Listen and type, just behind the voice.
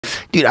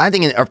Dude, I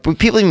think are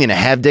people even gonna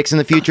have dicks in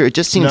the future? It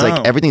just seems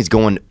like everything's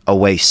going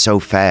away so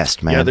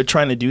fast, man. Yeah, they're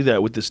trying to do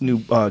that with this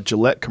new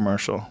Gillette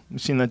commercial. You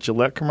seen that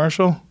Gillette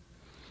commercial?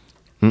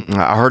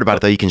 I heard about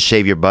it though. You can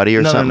shave your buddy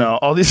or something. No.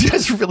 All these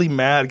guys are really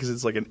mad because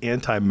it's like an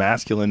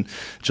anti-masculine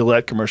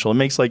Gillette commercial. It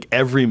makes like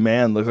every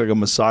man look like a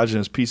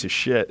misogynist piece of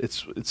shit.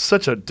 It's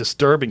such a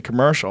disturbing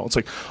commercial. It's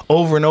like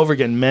over and over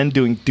again, men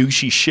doing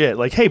douchey shit.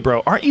 Like, hey,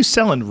 bro, aren't you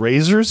selling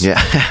razors? Yeah.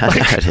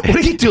 Like, what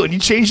are you doing? You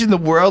changing the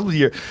world with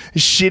your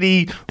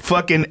shitty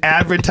fucking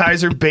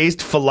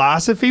advertiser-based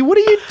philosophy? What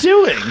are you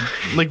doing?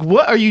 Like,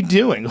 what are you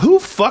doing? Who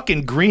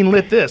fucking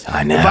greenlit this?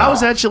 I know. If I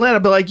was at Gillette,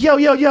 I'd be like,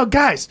 yo,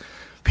 guys,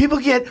 people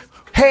get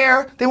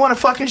hair, they want to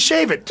fucking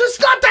shave it. It's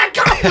not that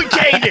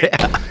complicated.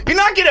 You're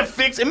not gonna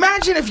fix.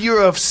 Imagine if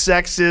you're a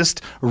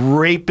sexist,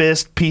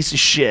 rapist piece of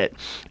shit,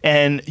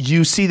 and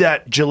you see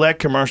that Gillette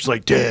commercial,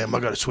 like, damn, I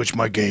gotta switch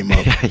my game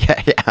up.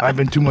 yeah. I've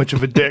been too much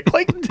of a dick.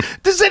 Like,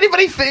 does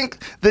anybody think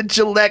that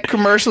Gillette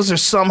commercials are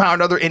somehow or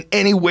another in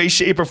any way,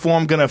 shape, or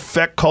form gonna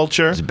affect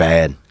culture? It's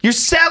bad. You're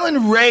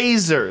selling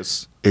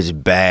razors. It's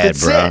bad,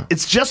 That's bro. it.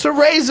 It's just a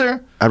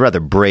razor. I'd rather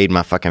braid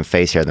my fucking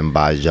face hair than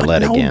buy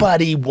Gillette again.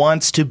 Nobody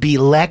wants to be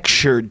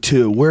lectured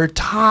to. We're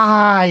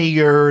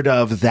tired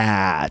of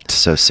that.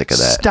 So sick of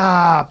that.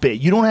 Stop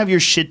it. You don't have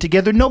your shit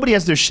together. Nobody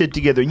has their shit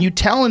together. And you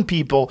telling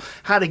people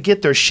how to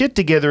get their shit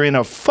together in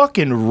a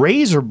fucking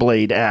razor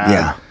blade ad.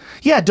 Yeah.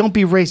 Yeah, don't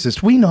be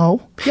racist. We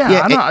know.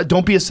 Yeah,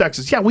 don't be a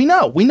sexist. Yeah, we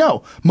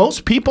know.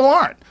 Most people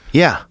aren't.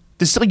 Yeah.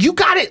 This, like, you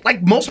got it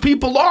like most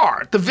people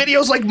are. The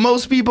videos like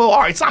most people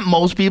are. It's not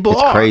most people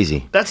are. It's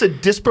crazy. That's a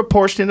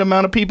disproportionate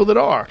amount of people that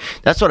are.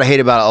 That's what I hate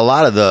about a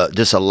lot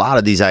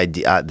of these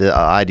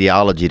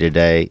ideology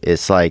today.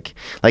 It's like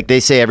they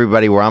say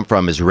everybody where I'm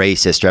from is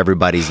racist, or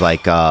everybody's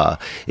like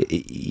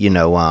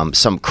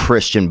some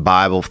Christian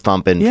Bible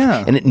thumping.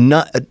 Yeah. And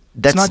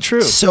that's not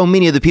true. So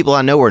many of the people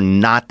I know are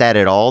not that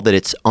at all that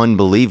it's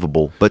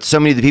unbelievable. But so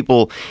many of the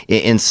people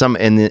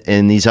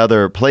in these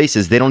other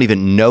places, they don't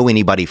even know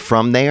anybody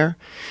from there.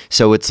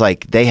 So it's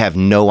like they have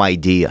no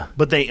idea.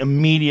 But they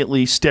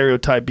immediately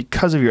stereotype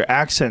because of your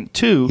accent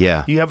too.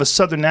 Yeah. You have a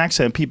southern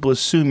accent, people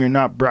assume you're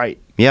not bright.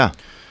 Yeah.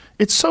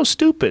 It's so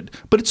stupid.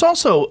 But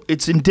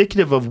it's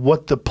indicative of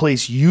what the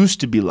place used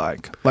to be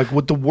like. Like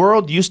what the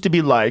world used to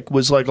be like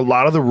was like a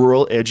lot of the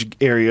rural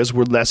areas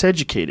were less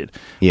educated.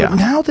 Yeah. But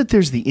now that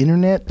there's the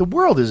internet, the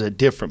world is a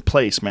different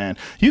place, man.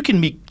 You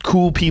can meet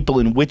cool people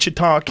in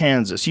Wichita,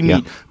 Kansas. You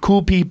meet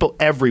cool people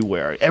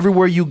everywhere.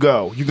 Everywhere you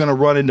go, you're going to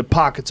run into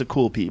pockets of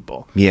cool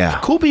people. Yeah.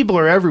 Cool people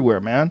are everywhere,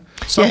 man.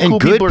 Some and cool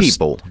good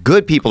people.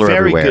 Good people are Very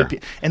everywhere.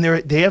 good. And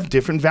they have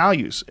different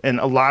values. And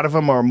a lot of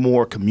them are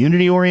more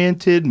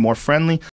community-oriented, more friendly.